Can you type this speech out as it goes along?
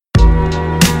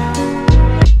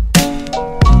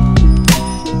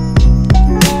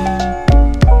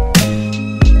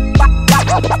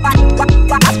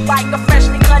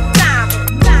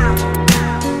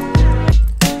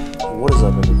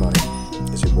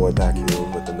boy back here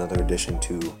with another edition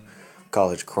to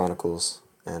College Chronicles,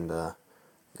 and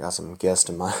got some guests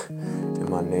in my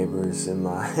neighbor's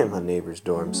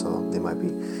dorm, so they might be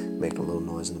making a little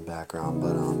noise in the background.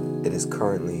 But it is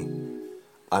currently,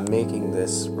 I'm making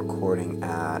this recording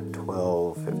at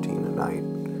 12:15 at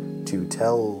night to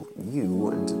tell you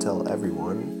and to tell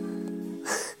everyone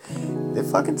it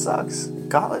fucking sucks.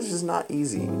 College is not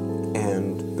easy,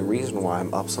 and the reason why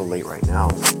I'm up so late right now,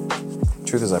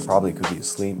 truth is I probably could be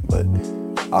asleep, but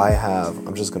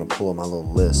I'm just gonna pull up my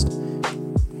little list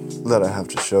that I have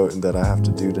to show and that I have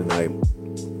to do tonight.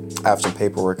 I have some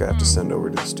paperwork I have to send over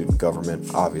to the student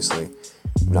government. Obviously,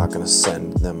 I'm not gonna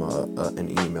send them an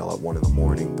email at 1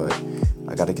 a.m, but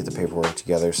I got to get the paperwork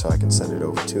together so I can send it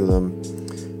over to them.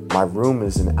 My room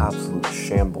is in absolute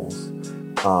shambles.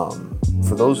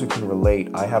 For those who can relate,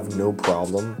 I have no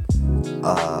problem.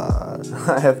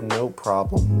 I have no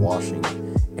problem washing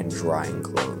and drying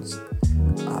clothes,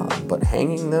 but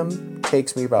hanging them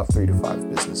takes me about 3 to 5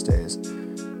 business days.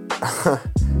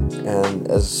 And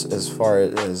as far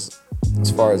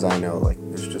as I know, like,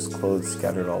 there's just clothes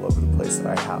scattered all over the place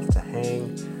that I have to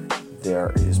hang.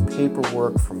 There is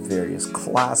paperwork from various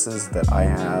classes that I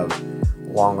have,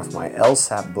 along with my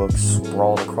LSAT books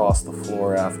sprawled across the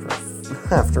floor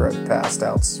after I passed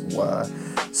out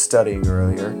studying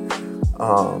earlier.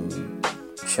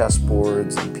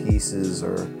 Chessboards and pieces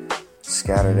are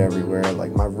scattered everywhere.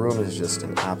 Like, my room is just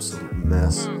an absolute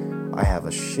mess. I have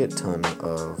a shit ton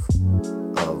of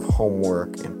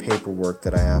homework and paperwork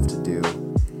that I have to do,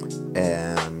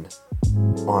 and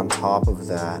on top of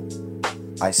that,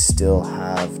 I still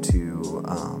have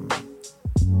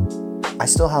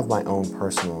my own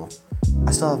personal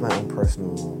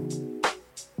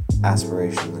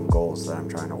aspirations and goals that I'm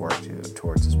trying to work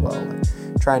towards as well. Like,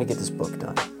 trying to get this book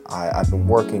done. I've been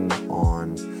working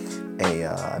on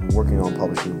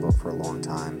publishing a book for a long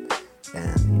time,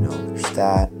 and there's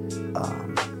that.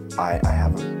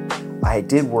 I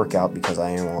did work out because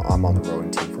I'm on the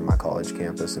rowing team for my college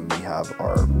campus, and we have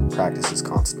our practices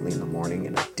constantly in the morning,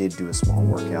 and I did do a small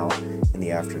workout in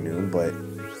the afternoon, but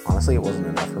honestly it wasn't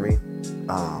enough for me.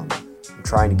 I'm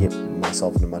trying to get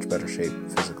myself in a much better shape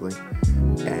physically,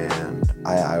 and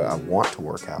I want to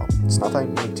work out. It's not that I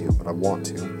need to, but I want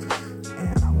to,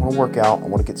 and I want to work out. I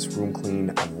want to get this room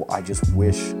clean. I just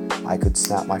wish I could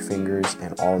snap my fingers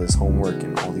and all this homework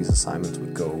and all these assignments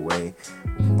would go away,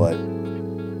 but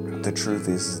the truth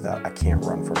is that I can't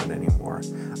run from it anymore.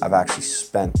 I've actually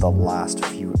spent the last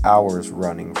few hours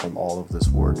running from all of this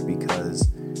work because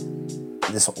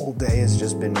this whole day has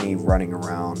just been me running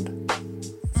around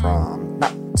from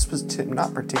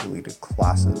not particularly to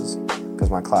classes,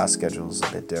 because my class schedule is a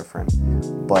bit different,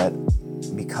 but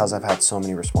because I've had so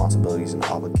many responsibilities and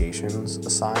obligations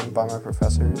assigned by my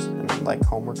professors and like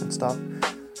homework and stuff,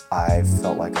 I've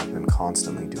felt like I've been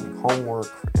constantly doing homework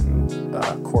and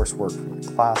coursework for my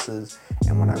classes,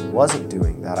 and when I wasn't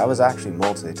doing that, I was actually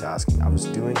multitasking. I was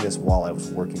doing this while I was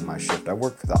working my shift. I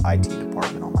work for the IT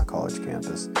department on my college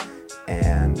campus,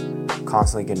 and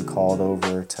constantly getting called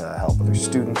over to help other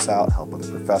students out, help other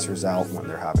professors out when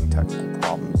they're having technical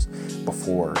problems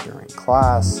before or during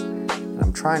class, and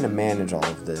I'm trying to manage all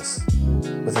of this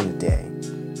within a day.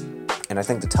 And I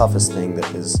think the toughest thing that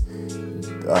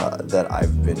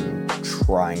I've been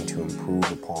trying to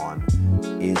improve upon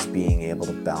is being able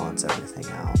to balance everything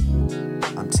out.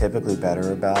 I'm typically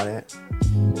better about it,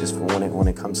 just when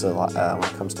it comes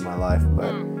to my life,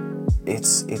 but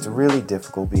it's really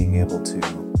difficult being able to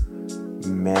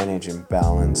manage and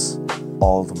balance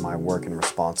all of my work and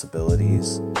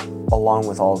responsibilities along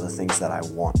with all the things that I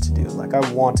want to do. Like, I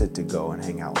wanted to go and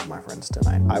hang out with my friends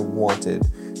tonight. I wanted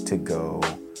to go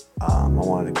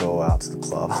out to the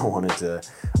club.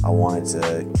 I wanted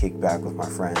to kick back with my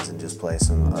friends and just play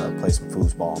some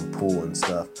foosball and pool and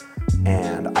stuff.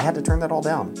 And I had to turn that all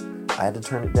down. I had to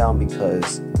turn it down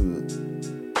because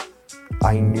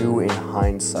I knew in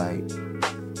hindsight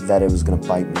that it was going to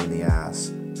bite me in the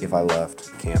ass if I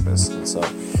left campus. And so,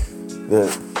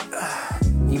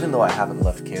 even though I haven't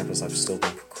left campus, I've still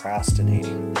been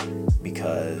procrastinating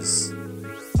because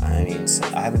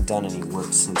I haven't done any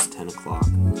work since 10 o'clock.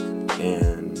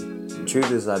 And the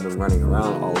truth is, I've been running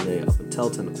around all day up until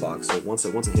 10 o'clock. So once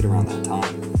it hit around that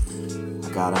time, I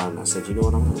got out and I said, you know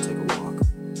what, I'm going to take a walk.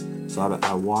 So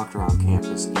I walked around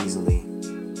campus easily.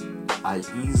 I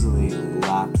easily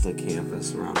lapped the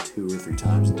campus around 2 or 3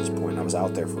 times at this point. I was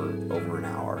out there for over an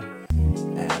hour.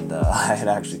 And I had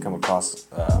actually come across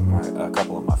a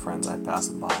couple of my friends I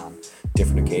passed by on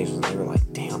different occasions. And they were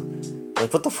like, damn,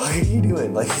 like, what the fuck are you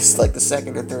doing? Like, it's like the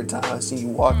second or third time I see you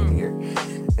walking here.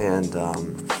 And,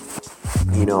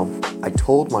 I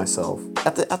told myself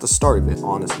at the start of it,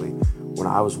 honestly, when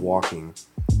I was walking,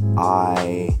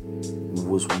 I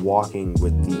was walking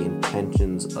with the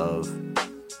intentions of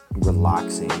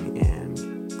relaxing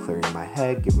and clearing my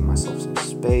head, giving myself some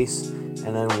space,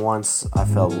 and then once I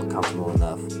felt comfortable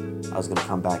enough, I was going to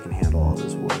come back and handle all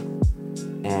this work.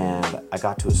 And I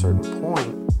got to a certain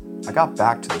point, I got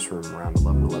back to this room around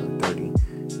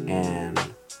 11:30, and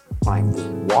when I was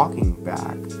walking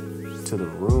back to the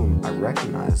room, I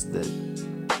recognized that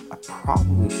I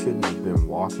probably shouldn't have been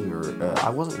walking, or I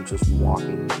wasn't just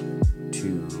walking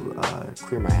to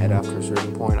clear my head after a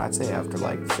certain point. I'd say after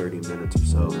like 30 minutes or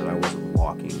so, that I wasn't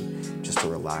walking just to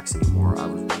relax anymore. I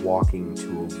was walking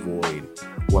to avoid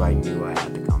what I knew I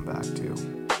had to come back to.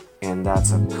 And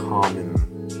that's a common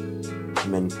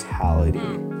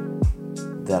mentality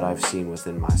that I've seen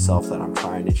within myself that I'm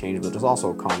trying to change, but there's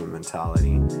also a common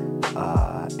mentality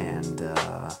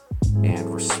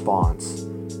and response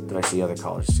that I see other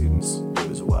college students do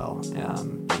as well.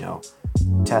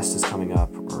 Test is coming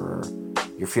up, or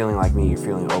you're feeling like me, you're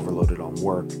feeling overloaded on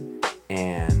work,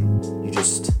 and you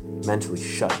just mentally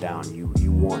shut down.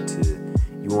 You want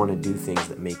to do things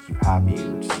that make you happy,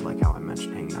 which is like how I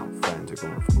mentioned hanging out with friends or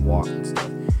going for the walk and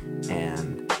stuff.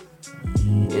 And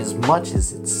as much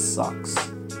as it sucks,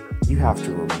 you have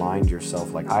to remind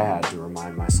yourself, like I had to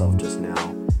remind myself just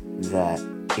now, that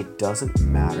it doesn't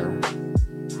matter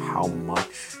how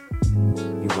much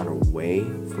you run away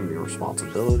from your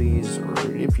responsibilities, or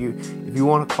if you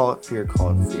want to call it fear,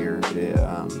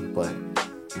 but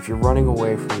if you're running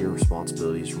away from your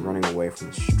responsibilities, you're running away from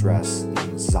the stress, the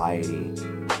anxiety,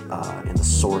 and the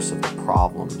source of the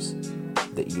problems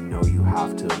that you know you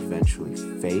have to eventually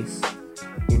face,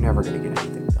 you're never going to get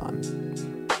anything done.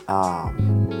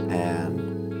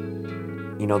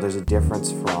 There's a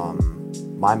difference from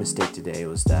my mistake today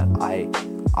was that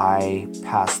I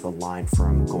passed the line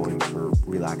from going for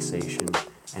relaxation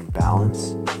and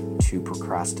balance to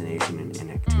procrastination and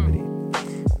inactivity.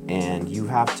 And you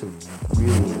have to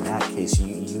really, in that case,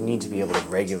 you need to be able to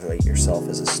regulate yourself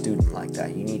as a student like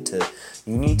that. You need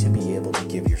to be able to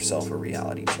give yourself a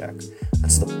reality check.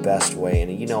 That's the best way.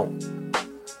 And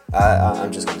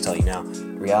I'm just going to tell you now,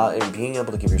 being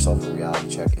able to give yourself a reality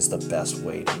check is the best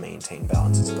way to maintain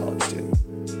balance as a college student.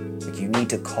 Like, you need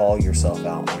to call yourself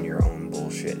out on your own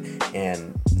bullshit,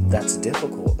 and that's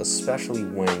difficult, especially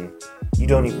when you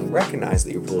don't even recognize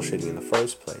that you're bullshitting in the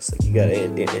first place. Like,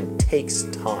 it takes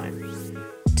time.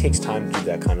 It takes time to do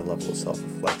that kind of level of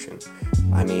self-reflection.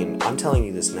 I mean, I'm telling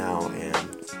you this now, and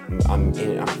I'm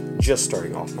just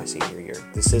starting off my senior year.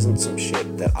 This isn't some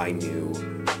shit that I knew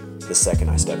the second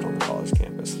I stepped on the college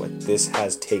campus. Like, this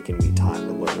has taken me time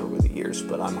to learn over the years,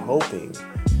 but I'm hoping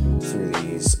through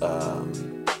these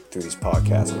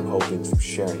podcasts, and I'm hoping through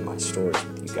sharing my stories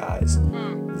with you guys,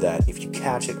 that if you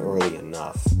catch it early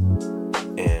enough,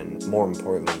 and more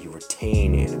importantly, you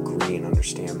retain and agree and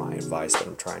understand my advice that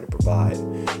I'm trying to provide,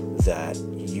 that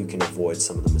you can avoid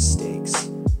some of the mistakes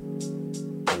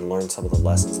and learn some of the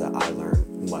lessons that I learned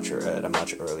at a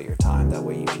much earlier time. That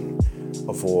way you can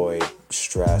avoid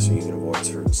stress, or you can avoid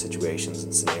certain situations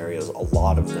and scenarios, a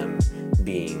lot of them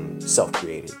being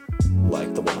self-created,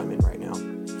 like the one I'm in right now.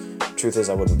 Truth is,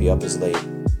 I wouldn't be up as late,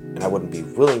 and I wouldn't be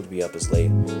willing to be up as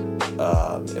late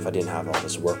if I didn't have all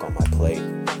this work on my plate.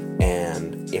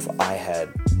 And if I had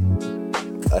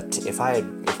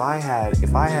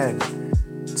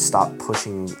stopped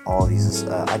pushing all these,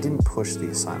 I didn't push the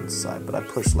assignments aside, but I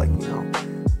pushed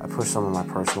I pushed some of my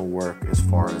personal work as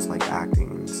far as like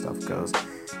acting and stuff goes.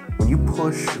 When you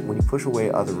push away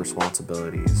other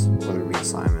responsibilities, whether it be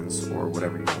assignments or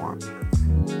whatever you want,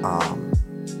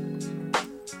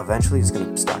 eventually it's going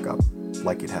to stack up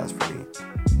like it has for me.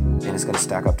 And it's going to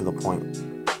stack up to the point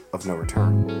of no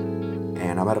return.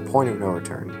 And I'm at a point of no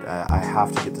return. I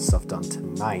have to get this stuff done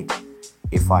tonight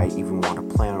if I even want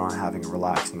to plan on having a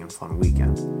relaxing and fun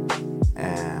weekend.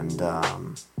 And,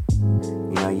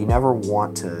 you never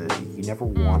want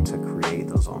to create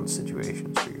those own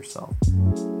situations for yourself.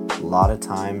 A lot of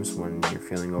times when you're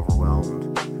feeling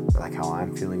overwhelmed, like how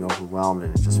I'm feeling overwhelmed,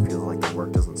 and it just feels like the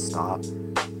work doesn't stop,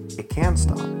 it can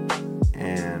stop.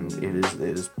 And it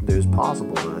is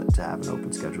possible to have an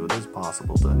open schedule. It is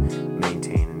possible to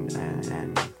maintain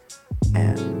and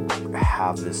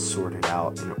have this sorted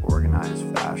out in an organized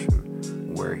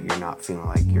fashion, where you're not feeling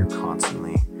like you're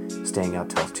constantly staying up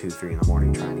till 2-3 in the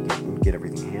morning trying to get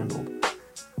everything handled.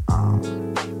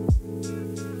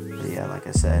 Yeah, like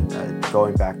I said,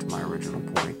 going back to my original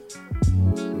point,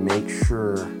 make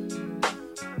sure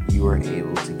you are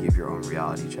able to give your own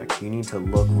reality checks. You need to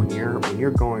look when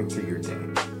you're going through your day,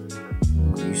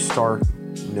 you start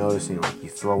noticing, like, you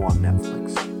throw on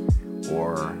Netflix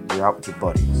or you're out with your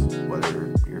buddies,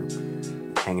 whether you're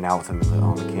hanging out with them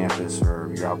on the campus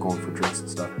or you're out going for drinks and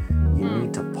stuff, you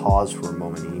need to pause for a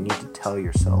moment and you need to tell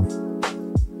yourself,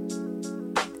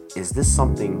 is this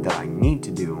something that I need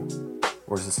to do,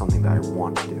 or is this something that I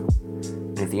want to do?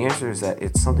 And if the answer is that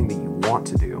it's something that you want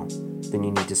to do, then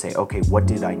you need to say, okay, what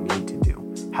did I need to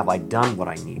do? Have I done what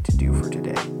I need to do for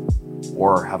today?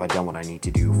 Or have I done what I need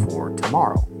to do for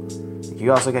tomorrow?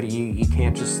 You also got to, you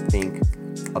can't just think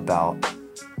about,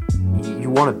 you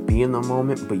want to be in the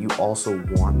moment, but you also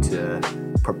want to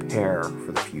prepare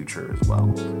for the future as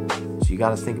well. So you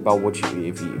got to think about what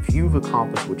if you've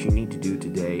accomplished what you need to do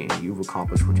today and you've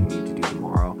accomplished what you need to do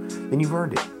tomorrow, then you've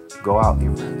earned it. Go out with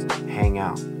your friends, hang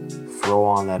out, throw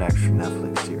on that extra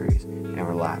Netflix series and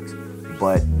relax.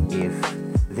 But if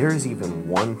there is even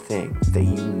one thing that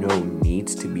you know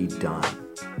needs to be done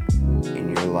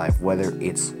in your life, whether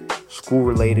it's school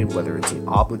related, whether it's an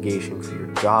obligation for your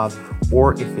job,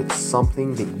 or if it's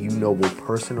something that you know will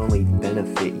personally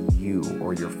benefit you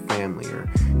or your family, or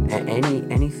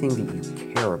anything that you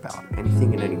care about,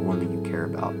 anything and anyone that you care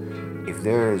about, if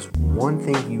there is one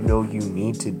thing you know you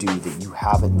need to do that you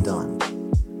haven't done,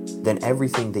 then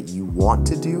everything that you want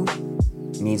to do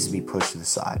needs to be pushed to the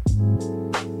side.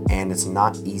 And it's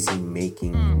not easy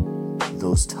making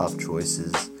those tough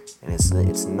choices, and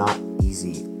it's not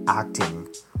easy acting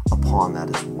upon that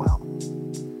as well.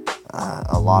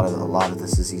 A lot of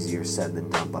this is easier said than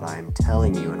done, but I am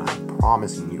telling you and I'm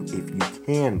promising you, if you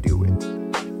can do it,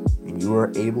 and you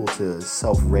are able to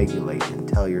self-regulate and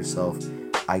tell yourself,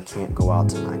 I can't go out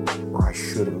tonight, or I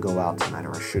shouldn't go out tonight,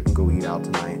 or I shouldn't go eat out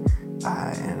tonight,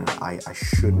 and I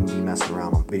shouldn't be messing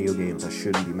around on video games, I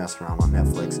shouldn't be messing around on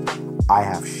Netflix, I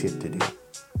have shit to do.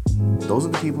 Those are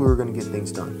the people who are going to get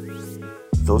things done.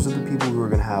 Those are the people who are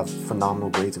going to have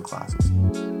phenomenal grades in classes.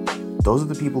 Those are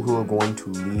the people who are going to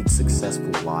lead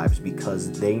successful lives because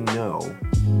they know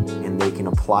and they can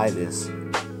apply this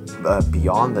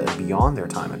beyond their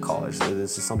time at college. So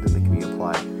this is something that can be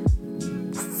applied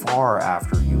far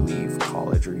after you leave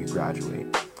college or you graduate.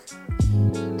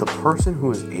 The person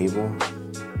who is able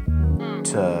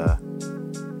to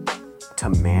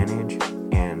manage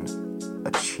and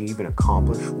achieve and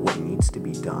accomplish what needs to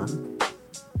be done,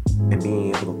 and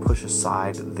being able to push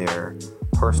aside their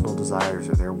personal desires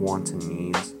or their wants and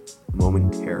needs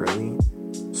momentarily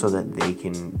so that they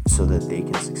can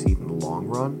succeed in the long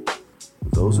run,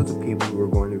 those are the people who are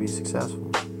going to be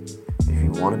successful. If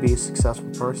you want to be a successful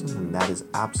person, then that is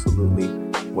absolutely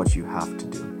what you have to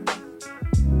do.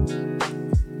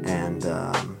 And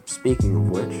speaking of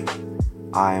which,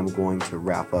 I am going to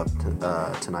wrap up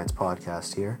tonight's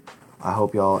podcast here. I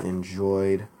hope y'all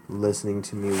enjoyed listening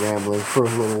to me rambling for a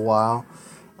little while.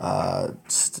 I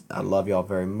love y'all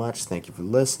very much. Thank you for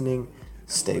listening.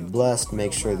 Stay blessed.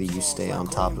 Make sure that you stay on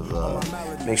top of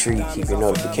make sure you keep your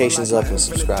notifications up and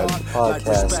subscribe to the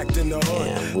podcast, and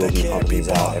we'll be pumping these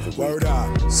out every week.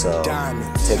 So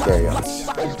take care, y'all.